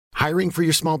Hiring for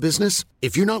your small business?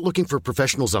 If you're not looking for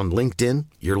professionals on LinkedIn,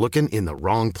 you're looking in the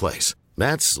wrong place.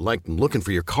 That's like looking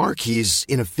for your car keys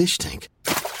in a fish tank.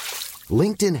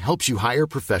 LinkedIn helps you hire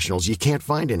professionals you can't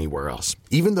find anywhere else,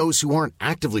 even those who aren't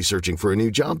actively searching for a new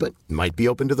job but might be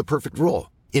open to the perfect role.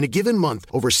 In a given month,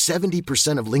 over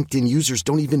 70% of LinkedIn users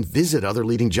don't even visit other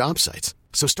leading job sites.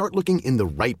 So start looking in the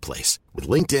right place. With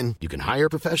LinkedIn, you can hire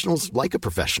professionals like a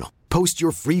professional. Post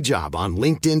your free job on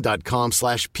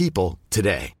linkedin.com/people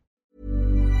today.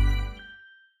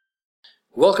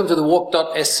 Welcome to the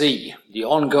Walk.se, the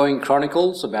ongoing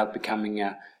chronicles about becoming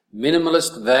a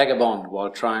minimalist vagabond while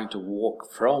trying to walk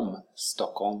from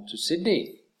Stockholm to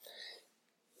Sydney.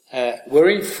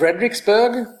 We're in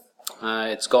Fredricksburg.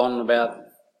 It's gone about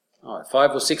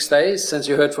 5 or 6 days since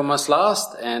you heard from us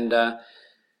last, and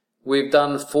we've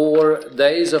done 4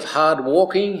 days of hard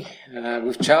walking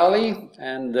with Charlie,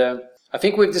 and I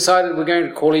think we've decided we're going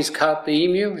to call his cart the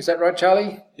Emu. Is that right,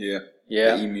 Charlie? Yeah.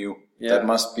 The Emu. Yeah. That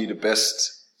must be the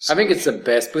best. I think it's the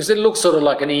best because it looks sort of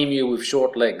like an emu with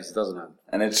short legs, doesn't it?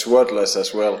 And it's wordless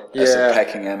as well as a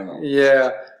packing animal.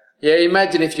 Yeah.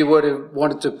 Imagine if you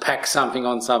wanted to pack something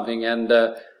on something and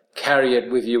carry it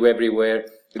with you everywhere.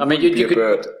 It wouldn't be a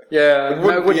bird. Yeah, it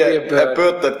wouldn't be a bird. A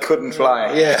bird that couldn't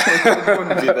fly. Yeah, it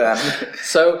wouldn't be that.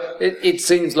 So it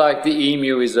seems like the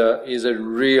emu is a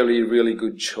really, really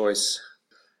good choice.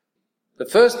 The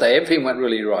first day, everything went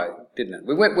really right, didn't it?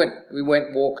 We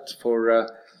walked for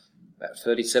about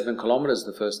 37 kilometers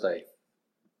the first day.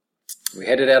 We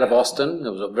headed out of Austin.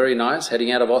 It was very nice, heading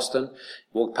out of Austin.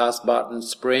 Walked past Barton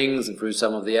Springs and through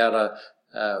some of the outer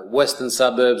western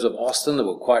suburbs of Austin that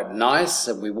were quite nice.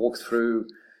 And we walked through,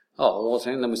 and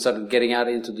then we started getting out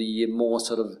into the more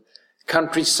sort of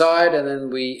countryside. And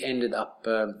then we ended up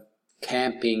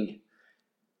camping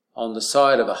on the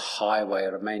side of a highway,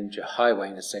 or a major highway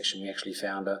intersection. We actually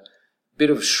found a bit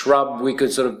of shrub we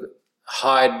could sort of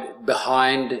hide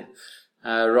behind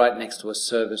right next to a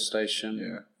service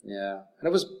station. Yeah. And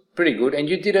it was pretty good. And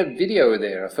you did a video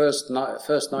there, a first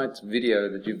night video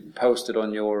that you posted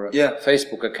on your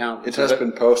Facebook account. It has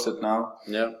been posted now.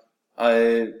 Yeah.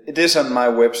 It is on my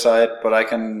website, but I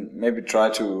can maybe try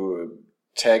to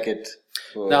tag it.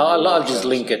 No, I'll just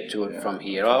link it to it from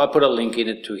here. I'll put a link in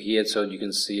it to here so you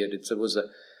can see it. It was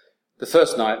the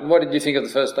first night. And what did you think of the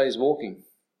first day's walking?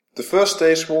 The first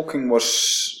day's walking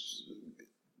was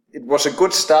a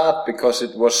good start because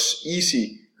it was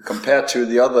easy compared to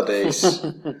the other days.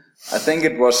 I think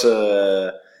it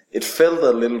felt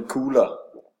a little cooler.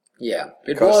 Yeah,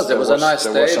 it was a nice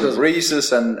day. There was some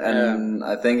breezes and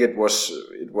I think it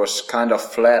was kind of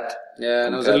flat. Yeah,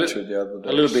 and it was a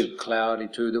little bit cloudy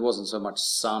too. There wasn't so much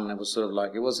sun. It was sort of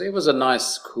like it was a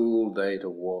nice cool day to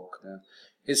walk. Yeah.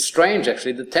 It's strange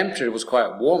actually. The temperature was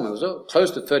quite warm. It was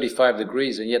close to 35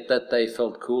 degrees, and yet that day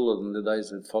felt cooler than the days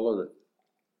that followed it.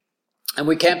 And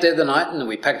we camped there the night, and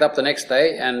we packed up the next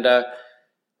day. And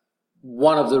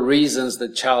one of the reasons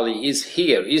that Charlie is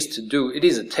here is it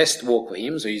is a test walk for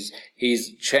him. So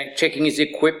he's checking his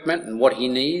equipment and what he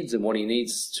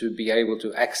needs to be able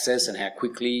to access and how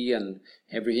quickly and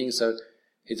everything. So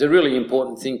it's a really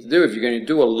important thing to do. If you're going to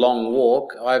do a long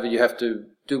walk, either you have to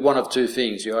do one of two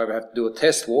things. You either have to do a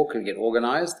test walk and get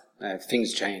organized.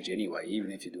 Things change anyway,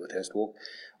 even if you do a test walk.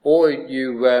 Or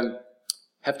you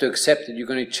have to accept that you're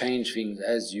going to change things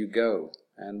as you go.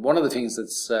 And one of the things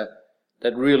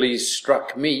that really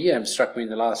struck me in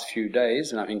the last few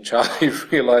days, and I think Charlie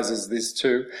realizes this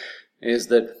too, is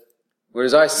that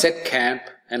whereas I set camp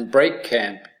and break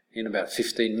camp in about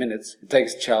 15 minutes, it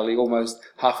takes Charlie almost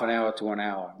half an hour to an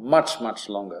hour, much, much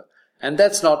longer. And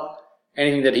that's not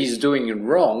anything that he's doing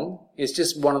wrong. It's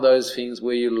just one of those things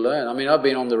where you learn. I mean, I've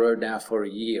been on the road now for a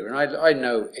year, and I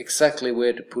know exactly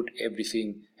where to put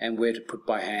everything and where to put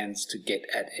my hands to get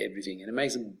at everything. And it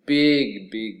makes a big,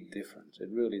 big difference. It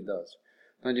really does.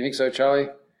 Don't you think so, Charlie?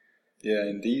 Yeah,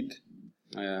 indeed.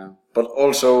 Yeah. But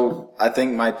also, I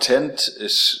think my tent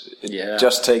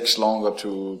just takes longer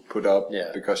to put up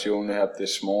because you only have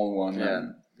this small one. Yeah.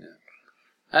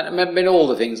 And I mean, all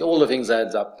the things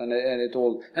adds up, and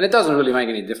it doesn't really make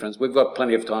any difference. We've got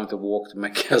plenty of time to walk to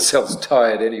make ourselves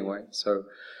tired anyway, so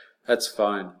that's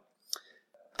fine.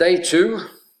 Day 2,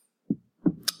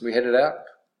 we headed out,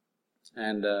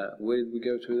 and where did we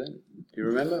go to then? Do you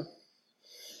remember?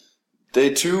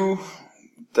 Day 2,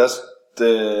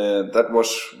 that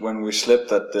was when we slept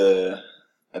at the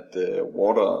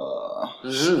water.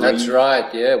 That's right.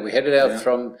 Yeah, we headed out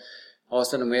from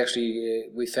Austin, and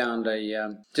we found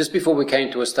just before we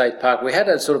came to a state park. We had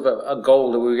a sort of a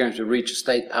goal that we were going to reach a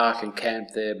state park and camp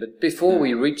there. But before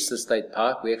we reached the state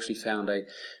park, we actually found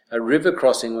a river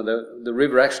crossing, where the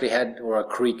river actually had, or a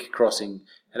creek crossing,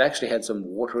 It actually had some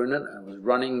water in it. It was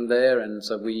running there, and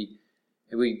so we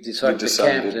decided to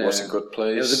camp. It was a good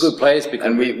place. It was a good place because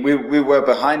and we were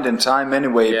behind in time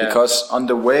anyway, because on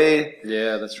the way,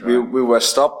 that's right. we were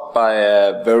stopped by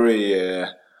a very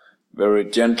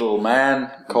gentle man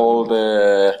called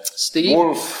Steve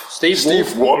Wolf.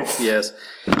 Steve Wolf. Yes,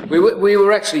 we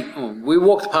were actually we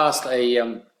walked past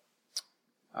a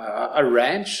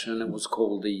ranch, and it was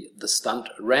called the Stunt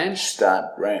Ranch. Stunt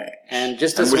Ranch. And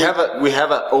just and as we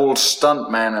have an old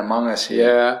stunt man among us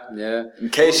here. Yeah. In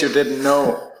case you didn't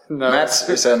know, Mats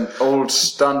is an old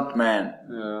stunt man.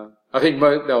 Yeah. I think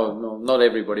not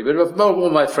everybody, but all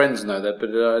my friends know that. But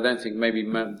I don't think maybe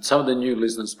some of the new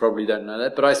listeners probably don't know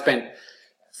that. But I spent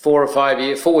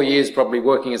 4 years probably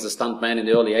working as a stuntman in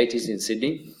the early 80s in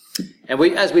Sydney. And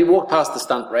as we walked past the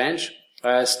Stunt Ranch,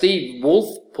 Steve Wolf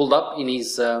pulled up in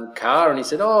his car and he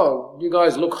said, "Oh, you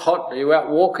guys look hot. Are you out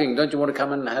walking? Don't you want to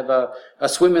come and have a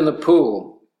swim in the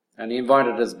pool?" And he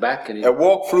invited us back. And a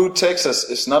walk through Texas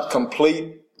is not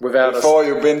complete before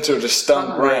you've been to the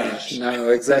Stunt Ranch. No,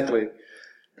 exactly.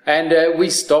 And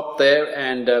we stopped there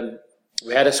and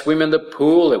we had a swim in the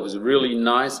pool. It was really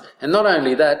nice. And not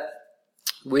only that,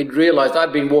 we'd realized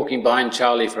I'd been walking behind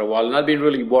Charlie for a while, and I'd been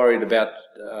really worried about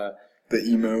the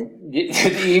emu.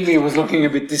 The emu was looking a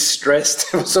bit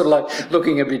distressed. It was sort of like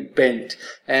looking a bit bent.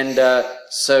 And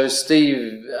so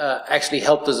Steve actually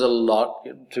helped us a lot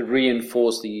to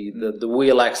reinforce the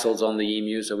wheel axles on the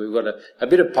emu. So we've got a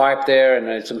bit of pipe there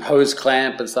and some hose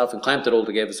clamp and stuff, and clamped it all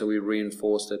together, so we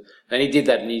reinforced it. And he did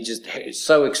that, and he's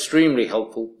so extremely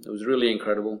helpful. It was really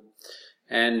incredible.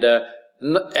 And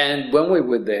when we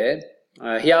were there,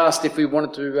 he asked if we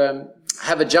wanted to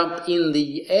have a jump in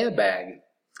the airbag.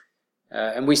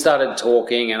 And we started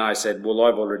talking, and I said, "Well,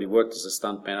 I've already worked as a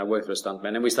stuntman. I worked for a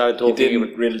stuntman." And we started talking. You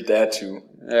didn't really dare to.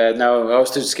 No, I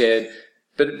was too scared.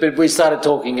 But we started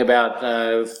talking about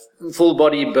full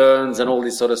body burns and all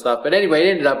this sort of stuff. But anyway, it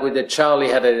ended up with that Charlie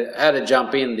had a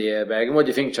jump in the airbag. And what do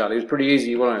you think, Charlie? It was pretty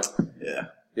easy, wasn't it? Yeah.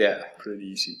 Yeah. Pretty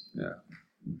easy. Yeah.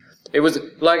 It was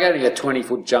like only a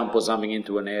 20-foot jump or something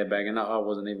into an airbag, and I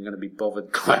wasn't even going to be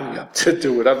bothered climbing up to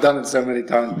do it. I've done it so many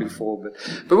times before.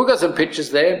 But we've got some pictures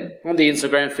there. On the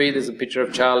Instagram feed, there's a picture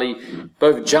of Charlie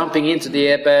both jumping into the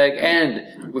airbag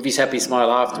and with his happy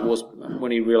smile afterwards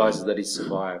when he realizes that he's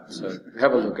survived. So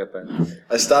have a look at that.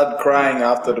 I started crying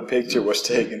after the picture was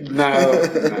taken.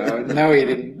 No, he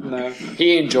didn't. No,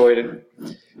 he enjoyed it.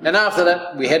 And after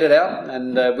that, we headed out,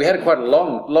 and we had quite a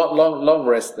long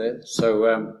rest there.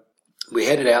 So we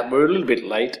headed out. We were a little bit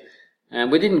late,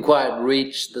 and we didn't quite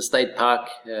reach the state park,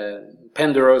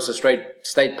 Penderosa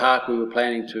State Park. We were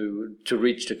planning to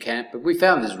reach to camp, but we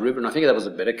found this river, and I think that was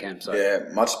a better campsite. Yeah,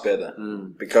 much better,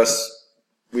 because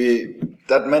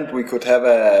that meant we could have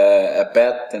a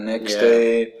bath the next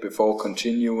day before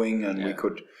continuing, and we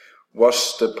could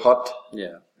wash the pot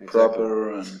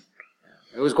proper. And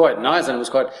it was quite nice, and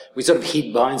we sort of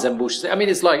hid behind some bushes. I mean,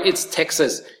 it's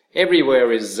Texas.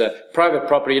 Everywhere is private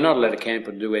property. You're not allowed to camp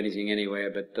or do anything anywhere,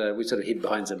 but we sort of hid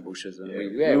behind some bushes. And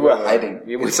we were hiding.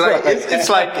 It's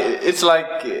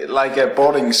like a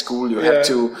boarding school. You have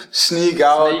to sneak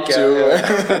out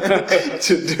to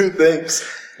do things.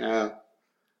 Yeah.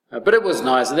 But it was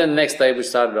nice. And then the next day we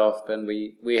started off, and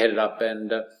we headed up,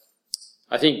 and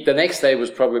I think the next day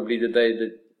was probably the day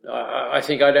that I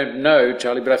think, I don't know,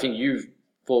 Charlie, but I think you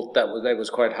thought that was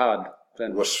quite hard.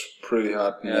 Then. It was pretty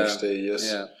hard the next day,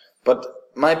 yes. Yeah. But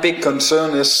my big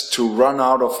concern is to run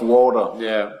out of water.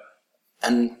 Yeah.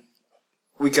 And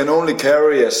we can only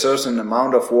carry a certain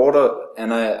amount of water,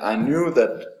 and I knew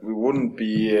that we wouldn't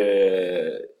be,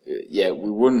 we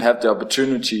wouldn't have the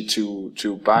opportunity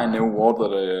to buy new water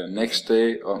the next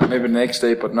day, or maybe next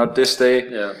day, but not this day.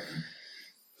 Yeah.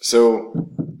 So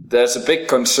there's a big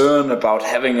concern about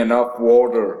having enough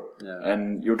water. Yeah.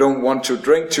 And you don't want to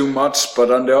drink too much, but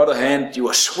on the other hand, you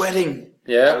are sweating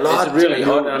a lot. It's really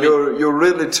hot. You're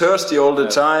really thirsty all the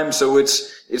time, so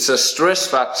it's a stress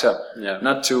factor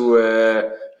not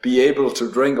to be able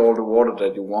to drink all the water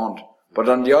that you want. But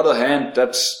on the other hand,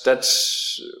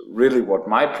 that's really what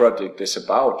my project is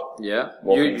about. Yeah,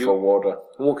 walking for water.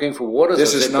 Walking for water.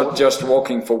 This is not just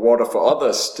walking for water for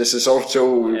others. This is also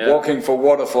walking for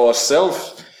water for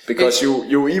ourselves. Because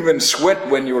you even sweat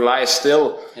when you lie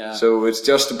still. Yeah. So it's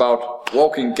just about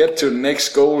walking, get to the next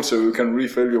goal so you can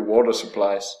refill your water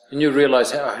supplies. And you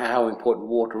realize how important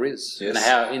water is. Yes. And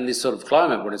how in this sort of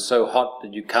climate when it's so hot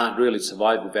that you can't really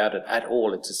survive without it at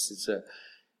all.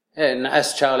 And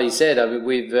as Charlie said, I mean,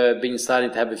 we've been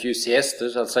starting to have a few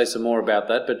siestas. I'll say some more about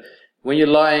that. But when you're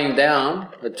lying down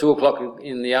at 2 o'clock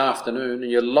in the afternoon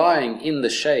and you're lying in the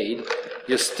shade,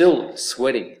 you're still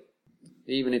sweating.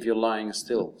 even if you're lying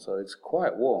still. So it's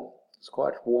quite warm. It's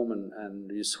quite warm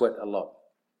and you sweat a lot.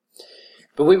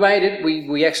 But we made it.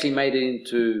 We actually made it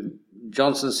into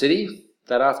Johnson City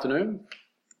that afternoon.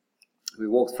 We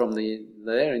walked from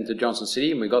there into Johnson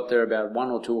City, and we got there about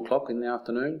 1 or 2 o'clock in the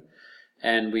afternoon.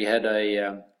 And we had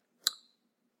a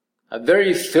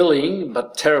very filling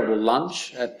but terrible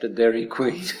lunch at the Dairy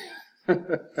Queen.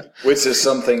 Which is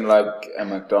something like a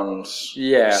McDonald's.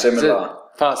 Yeah. Similar.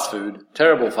 Fast food.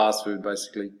 Terrible fast food,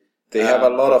 basically. They have a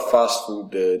lot of fast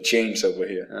food chains over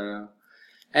here.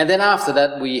 And then after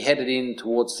that, we headed in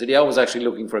towards the city. I was actually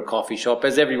looking for a coffee shop.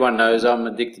 As everyone knows, I'm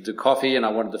addicted to coffee, and I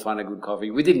wanted to find a good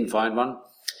coffee. We didn't find one,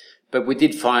 but we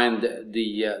did find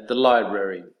the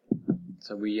library.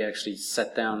 So we actually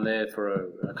sat down there for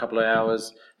a couple of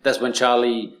hours. That's when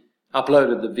Charlie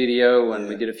uploaded the video, and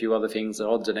we did a few other things, the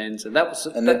odds and ends. And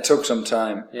it took some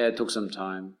time. Yeah, it took some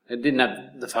time. It didn't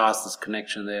have the fastest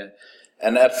connection there.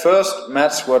 And at first,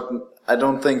 Mats, I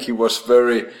don't think he was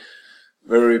very,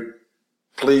 very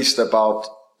pleased about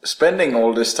spending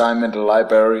all this time in the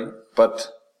library.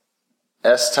 But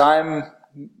as time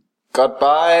got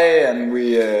by and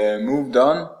we moved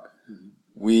on,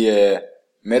 we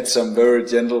met some very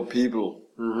gentle people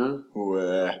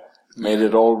who made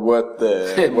it all worth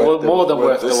the more than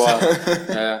worth the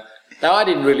while. Now, I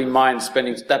didn't really mind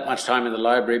spending that much time in the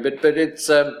library, but it's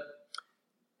and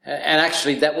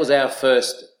actually that was our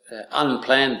first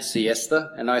unplanned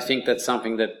siesta, and I think that's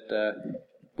something that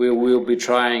we'll be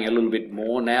trying a little bit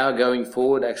more now going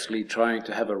forward, actually trying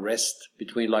to have a rest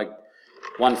between like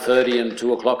 1:30 and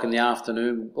 2 o'clock in the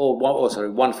afternoon, or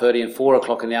 1:30 and 4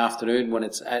 o'clock in the afternoon when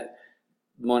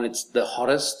it's the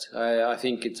hottest. I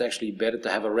think it's actually better to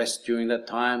have a rest during that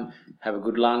time, have a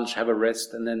good lunch, have a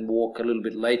rest, and then walk a little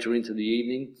bit later into the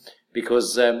evening,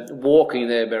 because walking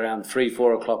there around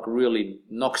 3-4 o'clock really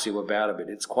knocks you about a bit.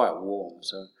 It's quite warm,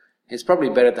 so it's probably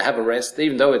better to have a rest,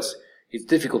 even though it's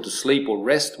difficult to sleep or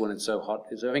rest when it's so hot.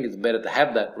 I think it's better to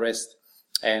have that rest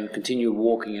and continue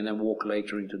walking, and then walk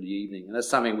later into the evening. And that's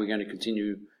something we're going to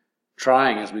continue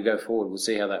trying as we go forward. We'll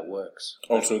see how that works.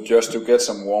 Also, just to get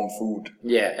some warm food.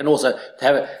 Yeah, and also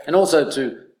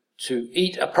to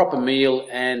eat a proper meal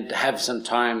and have some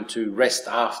time to rest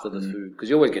after the food, because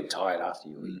you always get tired after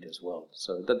you eat as well.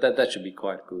 So that should be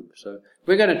quite good. So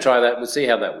we're going to try that. We'll see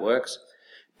how that works.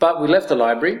 But we left the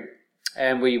library,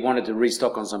 and we wanted to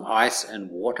restock on some ice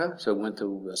and water. So we went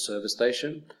to a service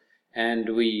station,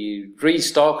 and we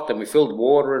restocked, and we filled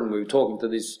water, and we were talking to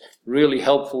this really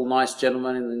helpful, nice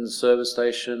gentleman in the service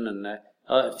station, and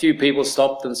a few people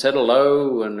stopped and said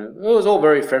hello, and it was all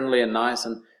very friendly and nice.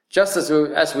 And just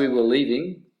as we were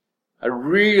leaving, a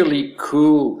really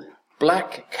cool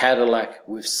black Cadillac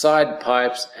with side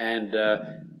pipes and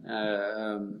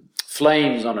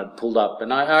flames on it pulled up,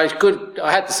 and I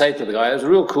had to say to the guy, it was a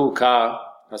real cool car.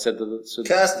 I said to the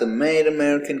custom-made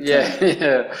American car.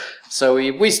 Yeah. So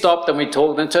we stopped and we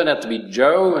talked, and it turned out to be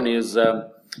Joe, and he was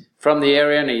from the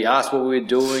area, and he asked what we were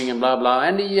doing and blah blah,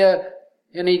 and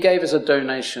he gave us a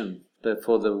donation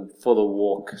for the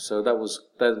walk. So that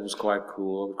was quite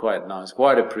cool, quite nice,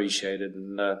 quite appreciated,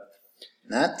 and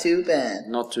not too bad.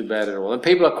 Not too bad at all. And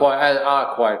people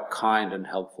are quite kind and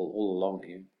helpful all along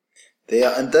here. They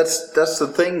are, and that's the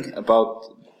thing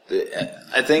about.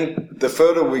 I think the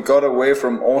further we got away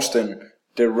from Austin,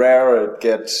 the rarer it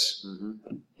gets.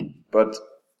 But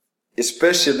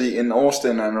especially in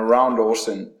Austin and around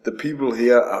Austin, the people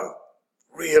here are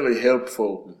really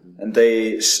helpful, and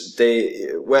they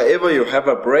wherever you have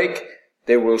a break,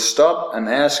 they will stop and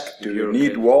ask, "Do you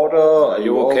need water? Are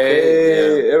you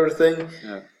okay? Yeah. Everything."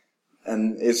 Yeah.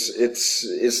 And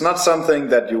it's not something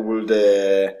that you would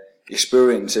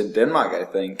experience in Denmark, I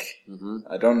think.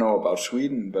 I don't know about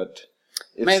Sweden, but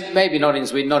maybe not in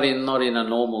Sweden, not in a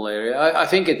normal area. I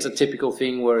think it's a typical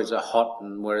thing where it's hot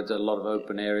and where it's a lot of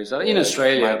open areas. In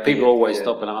Australia, people always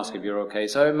stop and ask if you're okay,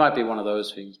 so it might be one of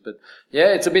those things. But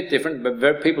yeah, it's a bit different.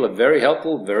 But people are very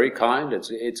helpful, very kind.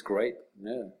 It's great.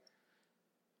 Yeah.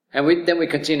 And we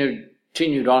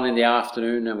continued on in the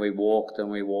afternoon, and we walked, and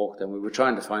we were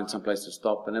trying to find some place to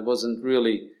stop, and it wasn't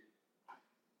really.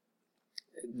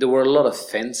 There were a lot of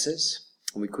fences,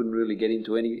 and we couldn't really get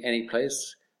into any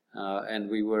place. And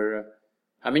we were,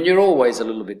 you're always a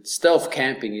little bit, stealth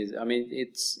camping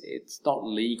it's not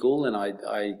legal, and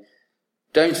I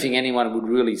don't think anyone would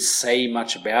really say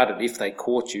much about it if they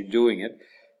caught you doing it.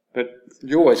 But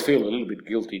you always feel a little bit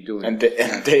guilty doing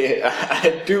it.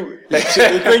 I do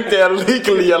actually think they are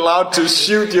legally allowed to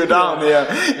shoot you down here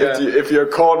if you're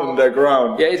caught on the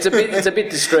ground. Yeah, it's a bit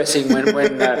distressing when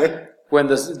when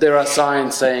there are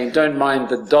signs saying, don't mind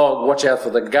the dog, watch out for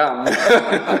the gun.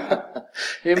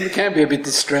 It can be a bit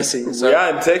distressing. So. We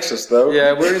are in Texas, though.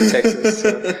 Yeah, we're in Texas.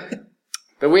 So.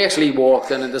 But we actually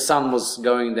walked, and the sun was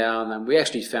going down, and we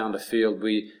actually found a field.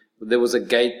 There was a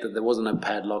gate that there wasn't a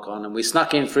padlock on, and we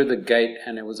snuck in through the gate,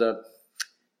 and it was a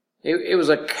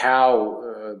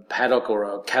cow paddock or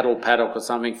a cattle paddock or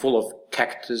something full of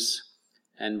cactus.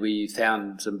 And we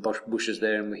found some bushes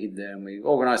there, and we hid there, and we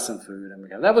organised some food,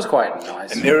 and that was quite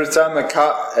nice. And every time a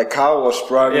car was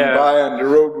driving by on the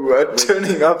road, we were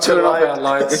turning up our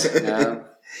lights.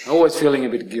 Always feeling a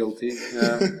bit guilty.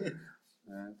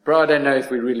 But I don't know if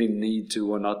we really need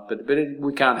to or not, but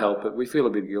we can't help it. We feel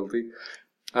a bit guilty.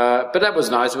 But that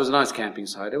was nice. It was a nice camping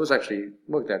site. It was actually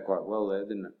worked out quite well there,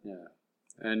 didn't it? Yeah.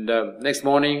 And next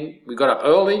morning we got up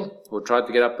early, or tried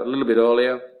to get up a little bit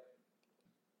earlier.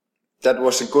 That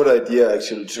was a good idea,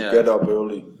 actually, to get up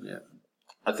early. Yeah.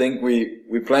 I think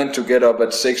we planned to get up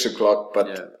at 6 o'clock,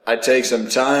 but I take some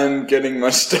time getting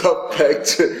my stuff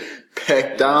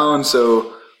packed down,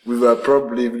 so we were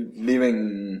probably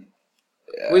leaving.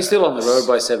 We're still on the road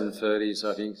by 7:30,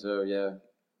 so I think so. Yeah.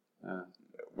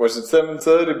 Was it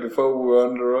 7:30 before we were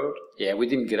on the road? Yeah, we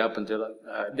didn't get up until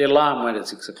the alarm went at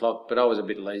 6 o'clock, but I was a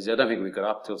bit lazy. I don't think we got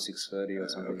up till 6:30 or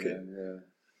something. Okay. Yeah.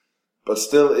 But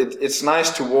still, it's nice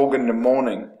to walk in the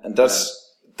morning, and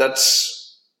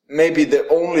that's maybe the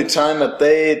only time of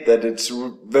day that it's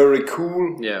very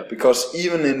cool. Yeah. Because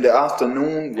even in the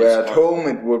afternoon, where at home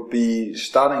it would be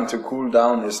starting to cool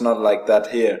down, it's not like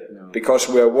that here. No. Because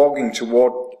we are walking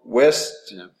toward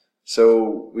west,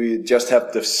 so we just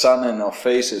have the sun in our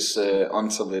faces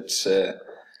until it's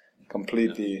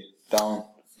completely down.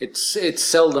 It's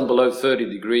seldom below 30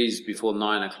 degrees before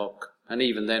 9 o'clock, and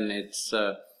even then it's.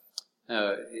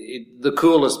 The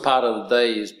coolest part of the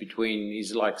day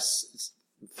is like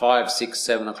 5, 6,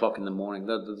 7 o'clock in the morning.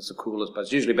 That's the coolest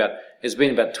part. It's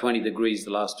been about 20 degrees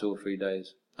the last 2 or 3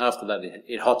 days. After that,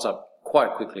 it hots up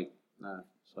quite quickly.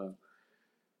 So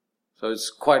it's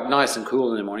quite nice and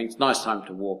cool in the morning. It's a nice time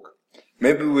to walk.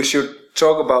 Maybe we should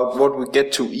talk about what we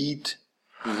get to eat.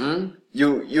 Mm-hmm.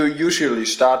 You usually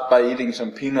start by eating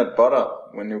some peanut butter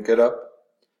when you get up.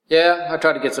 Yeah, I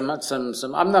try to get some.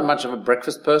 I'm not much of a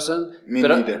breakfast person,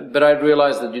 but I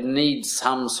realised that you need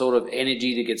some sort of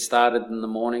energy to get started in the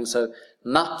morning. So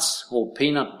nuts or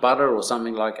peanut butter or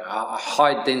something like a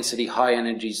high density, high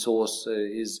energy source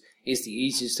is the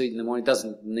easiest to eat in the morning. It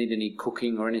doesn't need any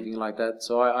cooking or anything like that.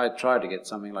 So I try to get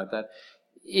something like that.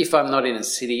 If I'm not in a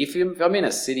city, if I'm in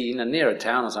a city, near a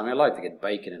town or something, I like to get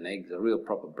bacon and eggs, a real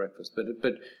proper breakfast.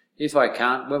 But if I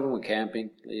can't, when we're camping,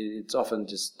 it's often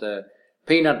just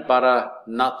peanut butter,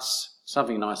 nuts,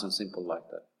 something nice and simple like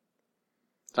that.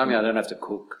 Something I don't have to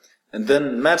cook. And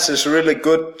then Mats is really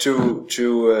good to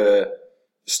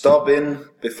stop in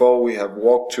before we have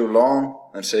walked too long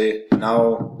and say,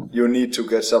 now you need to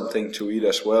get something to eat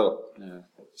as well. Yeah.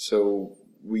 So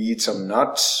we eat some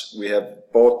nuts. We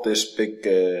have bought this big,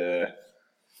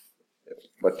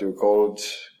 what do you call it,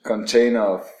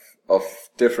 container of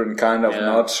different kind of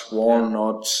nuts,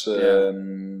 walnuts,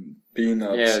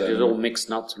 peanuts. Yeah, there's all mixed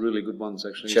nuts, really good ones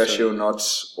actually. Cashew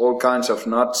nuts, all kinds of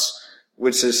nuts,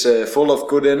 which is full of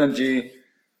good energy.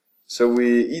 So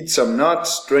we eat some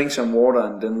nuts, drink some water,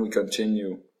 and then we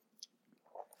continue.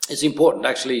 It's important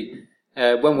actually,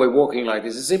 when we're walking like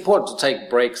this, it's important to take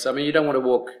breaks. I mean, you don't want to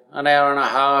walk an hour and a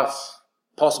half,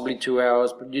 possibly 2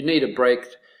 hours, but you need a break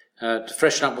to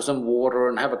freshen up with some water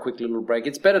and have a quick little break.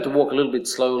 It's better to walk a little bit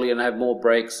slowly and have more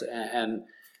breaks and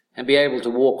be able to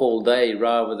walk all day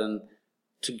rather than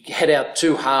to head out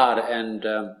too hard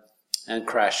and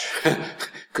crash,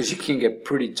 because you can get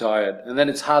pretty tired and then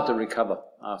it's hard to recover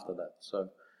after that. So,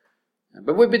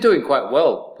 but we've been doing quite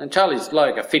well, and Charlie's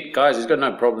like a fit guy. So he's got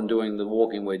no problem doing the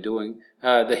walking we're doing.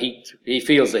 The heat, he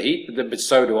feels the heat, but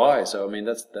so do I. So I mean,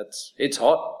 it's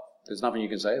hot. There's nothing you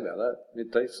can say about that.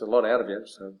 It takes a lot out of you,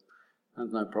 so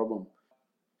that's no problem.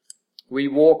 We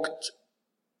walked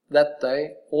that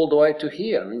day all the way to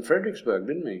here in Fredricksburg,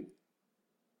 didn't we?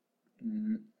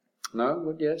 Mm-hmm.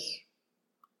 No? Yes.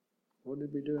 What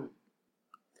did we do?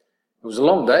 It was a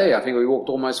long day. I think we walked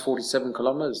almost 47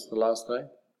 kilometers the last day.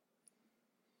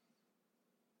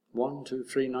 1, 2,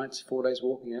 3 nights, 4 days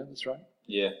walking, yeah, that's right.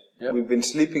 Yeah. Yep. We've been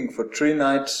sleeping for 3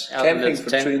 nights, out camping for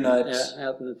tent, 3 nights. Yeah,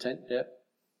 out in the tent, yeah.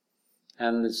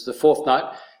 And it's the 4th night.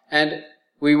 And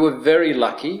we were very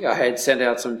lucky. I had sent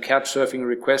out some couch surfing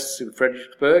requests in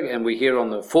Fredricksburg, and we're here on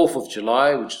the 4th of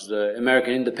July, which is the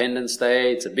American Independence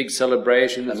Day. It's a big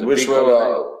celebration. And which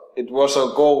it was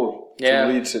our goal to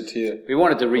reach it here. We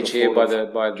wanted to reach here by the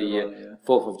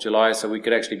 4th of July, so we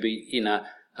could actually be in a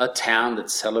town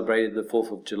that celebrated the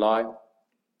 4th of July.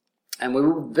 And we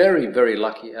were very, very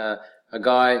lucky. A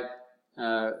guy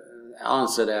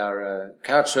answered our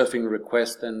couch surfing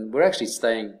request, and we're actually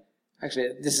staying. Actually,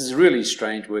 this is really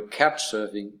strange. We're couch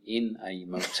surfing in a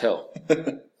motel.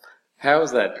 How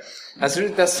is that?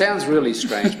 That sounds really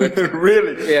strange, but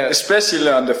really, yeah. Especially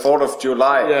on the 4th of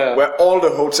July, yeah. where all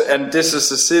the hotels, and this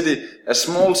is a city, a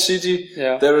small city.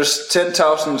 Yeah. There is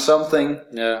 10,000 something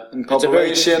in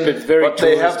population, very but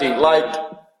they have touristy. like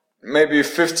maybe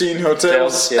 15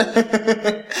 hotels, yeah.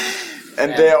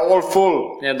 and they are all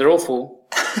full. Yeah, they're all full.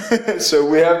 So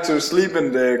we have to sleep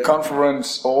in the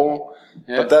conference hall,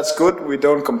 but that's good. We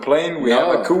don't complain. We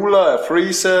have a cooler, a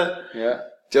freezer. Yeah.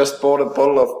 Just bought a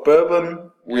bottle of bourbon.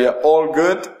 We are all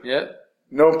good. Yeah.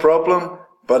 No problem.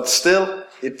 But still,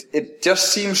 it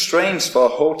just seems strange for a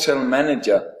hotel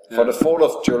manager for the 4th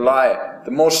of July,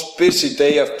 the most busy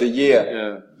day of the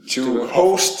year, to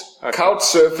host couch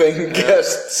surfing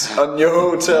guests on your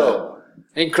hotel.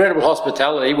 Incredible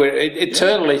hospitality. We're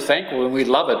eternally thankful and we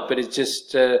love it, but it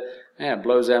just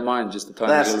blows our mind just a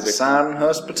tiny little bit. That's Southern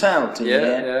hospitality.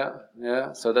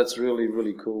 Yeah. So that's really,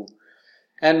 really cool.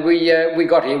 And we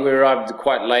got here. We arrived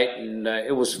quite late, and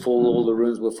it was full. All the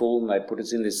rooms were full, and they put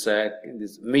us in this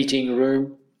meeting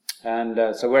room. And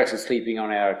so we're actually sleeping on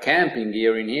our camping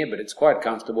gear in here, but it's quite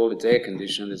comfortable. It's air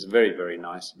conditioned. It's very, very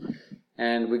nice.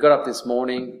 And we got up this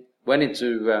morning, went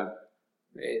into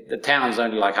the town's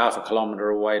only like half a kilometre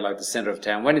away, like the centre of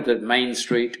town. Went into Main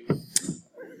Street,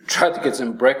 tried to get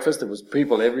some breakfast. There was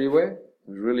people everywhere. It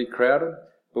was really crowded,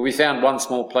 but we found one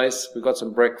small place. We got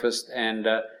some breakfast, and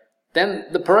then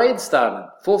the parade started,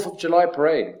 4th of July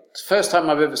parade. It's the first time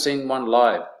I've ever seen one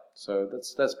live, so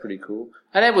that's pretty cool.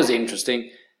 And it was interesting.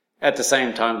 At the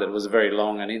same time, that it was very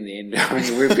long, and in the end,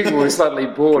 people were slightly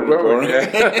bored.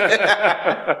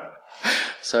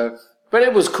 So, but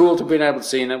it was cool to be able to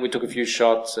see it. We took a few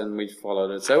shots and we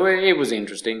followed it, so it was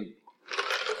interesting.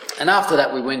 And after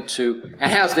that, we went to.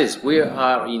 And how's this? We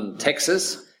are in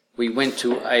Texas. We went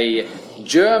to a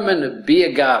German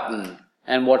beer garden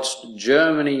and watched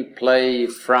Germany play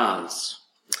France,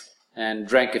 and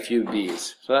drank a few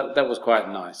beers. So that was quite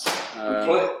nice.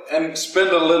 And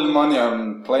spent a little money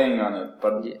on playing on it,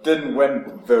 but it didn't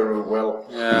went very well.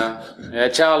 Yeah.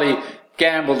 Charlie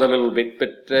gambled a little bit,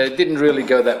 but didn't really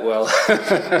go that well.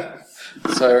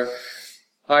 So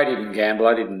I didn't gamble.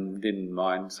 I didn't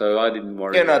mind. So I didn't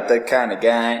worry. You're not that kind of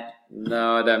guy.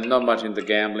 No, I'm not much into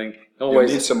gambling. Always.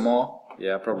 You need some more.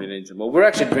 Yeah, I probably need some more. We're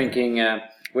actually drinking.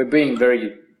 We're being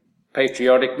very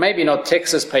patriotic, maybe not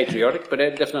Texas patriotic, but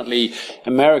definitely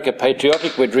America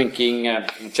patriotic. We're drinking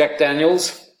Jack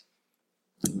Daniels.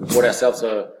 We bought ourselves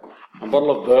a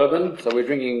bottle of bourbon, so we're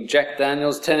drinking Jack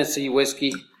Daniels, Tennessee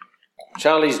whiskey.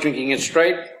 Charlie's drinking it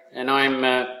straight, and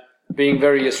I'm being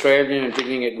very Australian and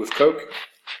drinking it with Coke.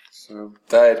 So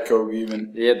Diet Coke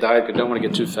even. Yeah, Diet Coke. Don't want to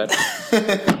get too fat.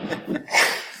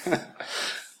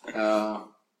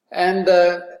 And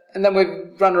then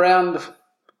we've run around,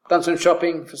 done some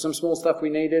shopping for some small stuff we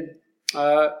needed.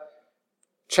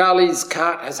 Charlie's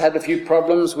cart has had a few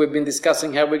problems. We've been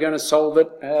discussing how we're going to solve it.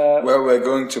 Where we're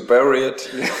going to bury it.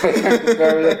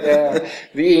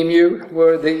 The emu,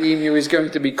 where the emu is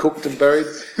going to be cooked and buried.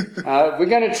 We're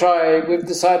going to try, we've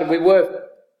decided we were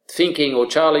thinking, or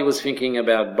Charlie was thinking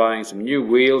about buying some new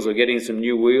wheels or getting some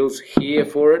new wheels here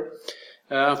for it.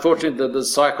 Unfortunately, the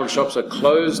cycle shops are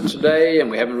closed today, and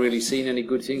we haven't really seen any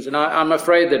good things. And I'm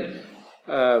afraid that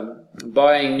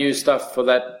buying new stuff for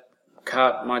that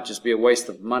cart might just be a waste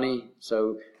of money.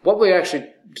 So what we actually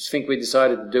think we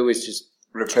decided to do is just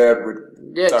repair it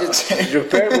with duct tape.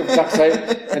 Repair it with duct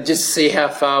tape and just see how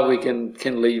far we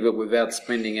can leave it without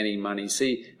spending any money.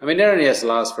 See, I mean, it only has to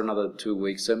last for another 2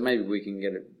 weeks, so maybe we can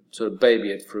get it, sort of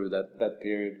baby it through that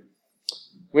period.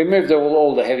 We moved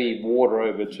all the heavy water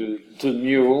over to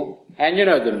mule, and you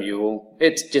know the mule,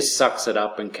 it just sucks it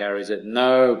up and carries it,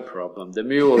 no problem. The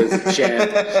mule is a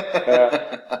champ.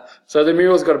 So the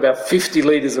mule's got about 50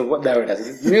 litres of water. No, it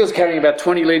hasn't. The mule's carrying about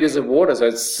 20 litres of water, so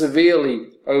it's severely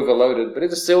overloaded, but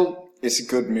it's still... It's a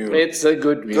good mule. It's a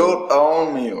good mule. Good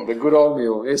old mule. The good old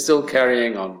mule is still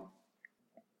carrying on.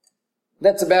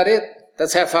 That's about it.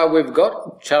 That's how far we've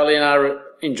got. Charlie and I are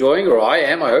enjoying, or I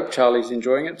am. I hope Charlie's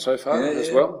enjoying it so far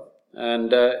as well.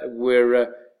 And we're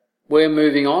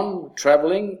moving on,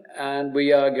 travelling, and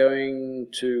we are going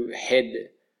to head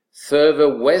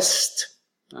further west.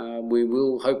 We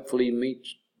will hopefully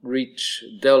reach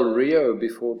Del Rio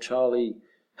before Charlie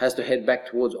has to head back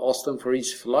towards Austin for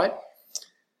his flight.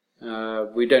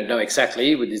 We don't know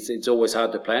exactly. It's always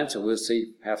hard to plan, so we'll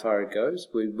see how far it goes.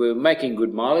 We're making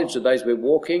good mileage the days we're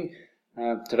walking.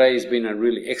 Today has been a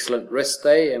really excellent rest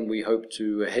day, and we hope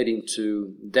to head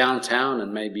into downtown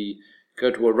and maybe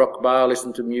go to a rock bar,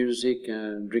 listen to music,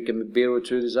 and drink a beer or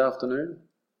two this afternoon.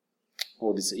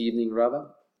 Or this evening, rather.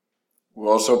 We've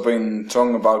also been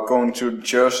talking about going to the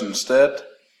church instead.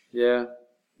 Yeah,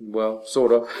 well,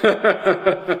 sort of.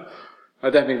 I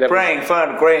don't think that... Praying for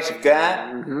the grace of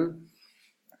God. Mm-hmm.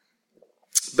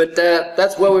 But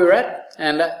that's where we're at.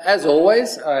 And as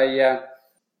always, I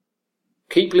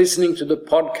keep listening to the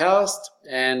podcast.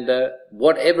 And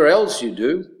whatever else you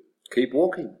do, keep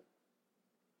walking.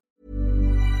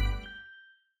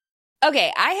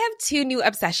 Okay, I have 2 new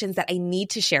obsessions that I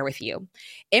need to share with you.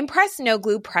 Impress No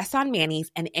Glue Press-On Manis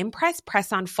and Impress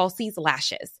Press-On Falsies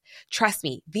Lashes. Trust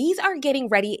me, these are getting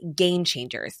ready game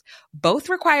changers. Both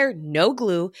require no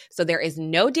glue, so there is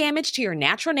no damage to your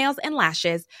natural nails and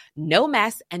lashes, no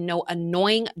mess, and no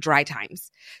annoying dry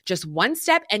times. Just one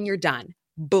step and you're done.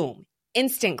 Boom.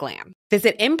 Instant glam.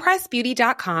 Visit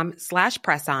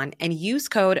impressbeauty.com/presson and use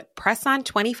code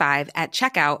PRESSON25 at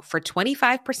checkout for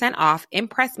 25% off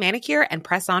Impress Manicure and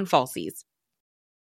Press-On Falsies.